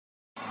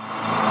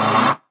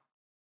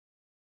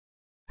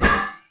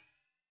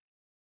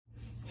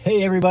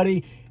Hey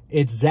everybody,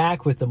 it's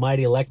Zach with the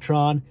Mighty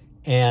Electron,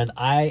 and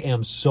I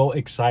am so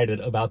excited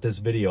about this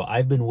video.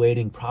 I've been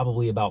waiting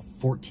probably about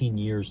 14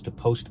 years to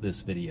post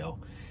this video,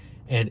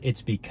 and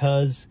it's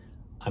because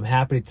I'm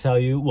happy to tell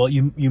you, well,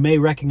 you may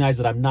recognize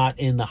that I'm not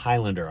in the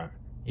Highlander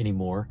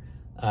anymore.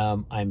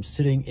 I'm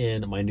sitting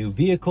in my new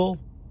vehicle,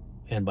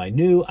 and by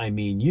new, I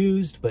mean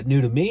used, but new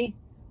to me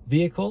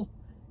vehicle,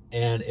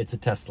 and it's a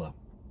Tesla.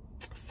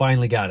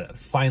 Finally got it,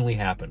 finally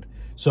happened.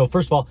 So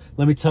first of all,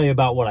 let me tell you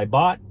about what I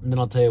bought, and then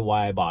I'll tell you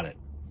why I bought it.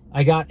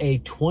 I got a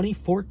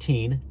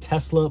 2014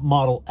 Tesla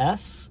Model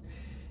S.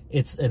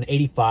 It's an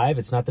 85.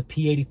 It's not the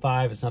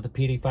P85. It's not the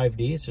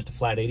P85D. It's just a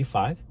flat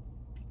 85.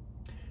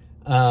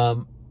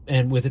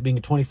 And with it being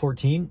a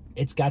 2014,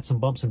 it's got some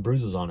bumps and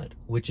bruises on it,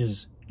 which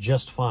is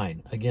just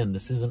fine. Again,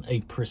 this isn't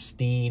a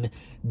pristine,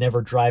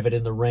 never drive it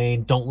in the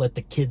rain, don't let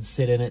the kids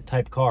sit in it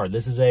type car.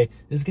 This is going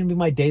to be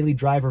my daily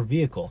driver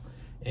vehicle,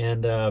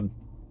 and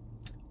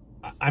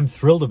I'm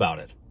thrilled about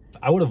it.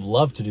 I would have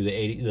loved to do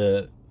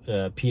the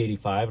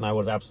P85, and I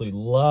would have absolutely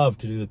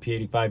loved to do the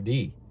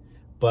P85D,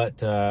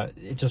 but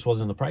it just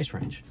wasn't in the price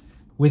range.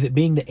 With it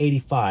being the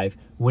 85,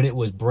 when it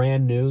was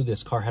brand new,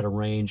 this car had a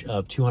range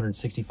of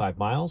 265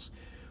 miles.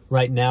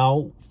 Right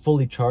now,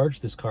 fully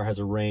charged, this car has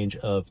a range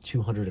of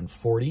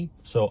 240,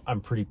 so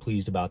I'm pretty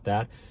pleased about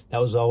that. That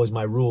was always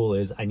my rule,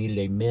 is I needed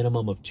a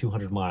minimum of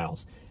 200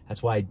 miles.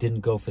 That's why I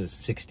didn't go for the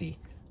 60.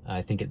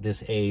 I think at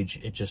this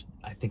age,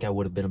 I think I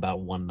would have been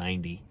about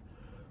 190.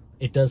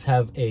 It does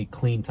have a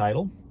clean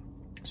title,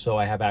 so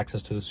I have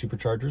access to the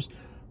superchargers.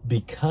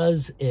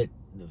 Because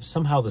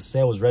somehow the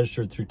sale was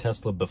registered through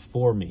Tesla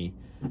before me,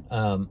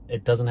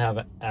 it doesn't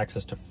have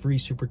access to free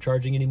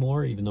supercharging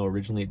anymore, even though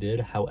originally it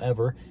did.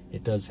 However,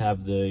 it does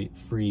have the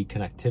free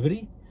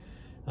connectivity.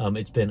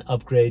 It's been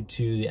upgraded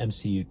to the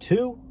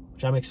MCU2,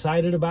 which I'm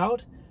excited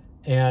about,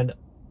 and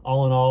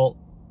all in all,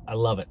 I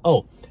love it.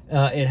 Oh,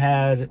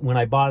 when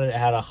I bought it, it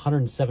had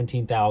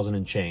 117,000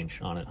 and change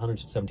on it,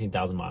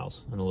 117,000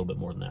 miles, and a little bit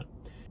more than that.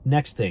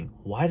 Next thing,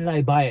 why did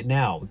I buy it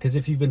now? Because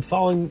if you've been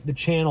following the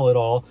channel at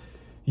all,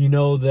 you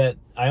know that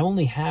I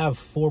only have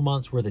 4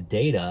 months worth of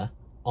data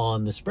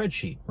on the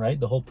spreadsheet, right?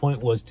 The whole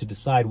point was to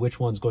decide which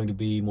one's going to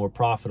be more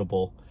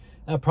profitable.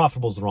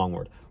 Profitable is the wrong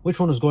word. Which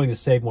one was going to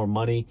save more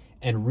money,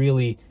 and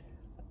really,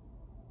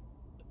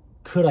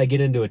 could I get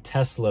into a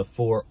Tesla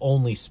for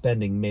only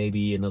spending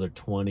maybe another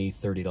 $20,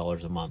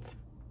 $30 a month?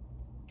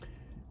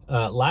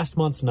 Last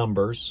month's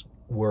numbers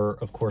were,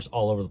 of course,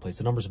 all over the place.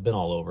 The numbers have been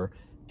all over,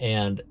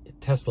 and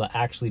Tesla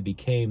actually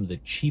became the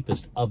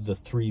cheapest of the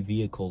three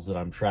vehicles that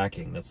I'm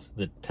tracking. That's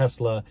the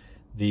Tesla,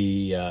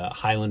 the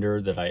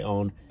Highlander that I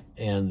own,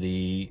 and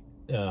the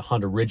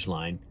Honda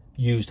Ridgeline,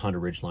 used Honda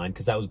Ridgeline,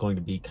 because that was going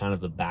to be kind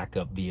of the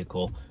backup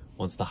vehicle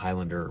once the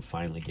Highlander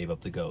finally gave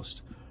up the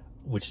ghost,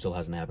 which still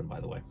hasn't happened, by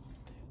the way.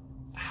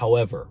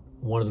 However,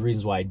 one of the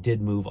reasons why I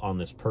did move on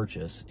this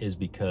purchase is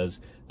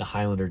because the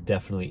Highlander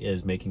definitely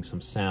is making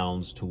some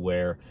sounds to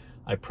where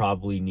I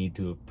probably need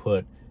to have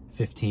put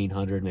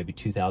 $1,500, maybe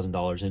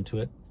 $2,000 into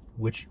it,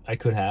 which I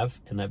could have,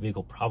 and that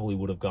vehicle probably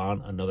would have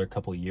gone another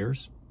couple of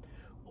years,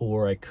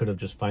 or I could have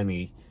just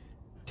finally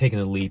taken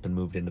a leap and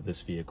moved into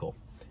this vehicle.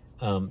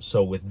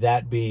 So with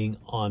that being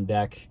on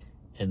deck,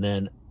 and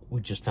then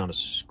we just found a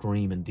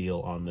screaming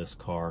deal on this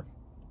car.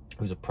 It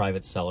was a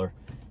private seller,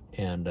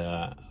 and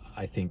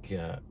I think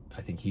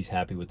he's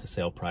happy with the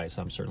sale price.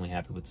 I'm certainly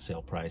happy with the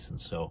sale price, and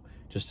so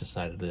just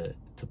decided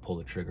to pull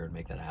the trigger and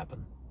make that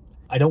happen.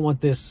 I don't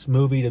want this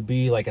movie to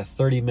be like a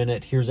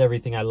 30-minute, here's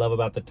everything I love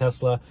about the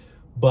Tesla,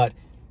 but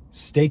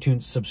stay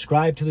tuned,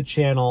 subscribe to the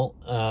channel,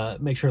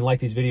 make sure to like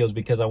these videos,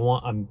 because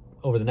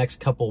over the next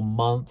couple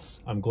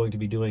months, I'm going to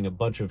be doing a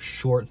bunch of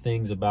short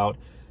things about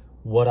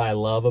what I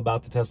love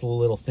about the Tesla,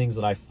 little things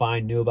that I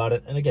find new about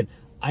it. And again,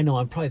 I know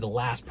I'm probably the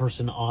last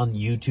person on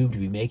YouTube to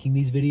be making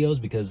these videos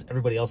because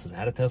everybody else has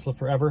had a Tesla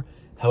forever.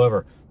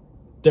 However,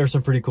 there's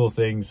some pretty cool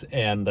things,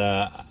 and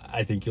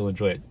I think you'll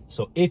enjoy it.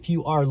 So if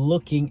you are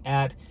looking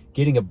at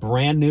getting a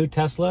brand new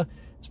Tesla,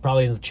 this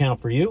probably isn't the channel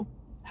for you.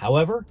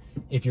 However,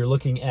 if you're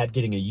looking at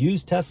getting a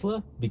used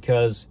Tesla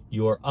because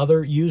your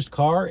other used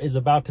car is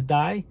about to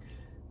die,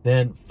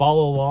 then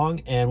follow along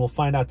and we'll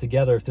find out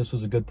together if this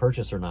was a good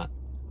purchase or not.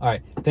 All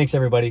right, thanks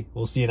everybody.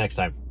 We'll see you next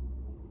time.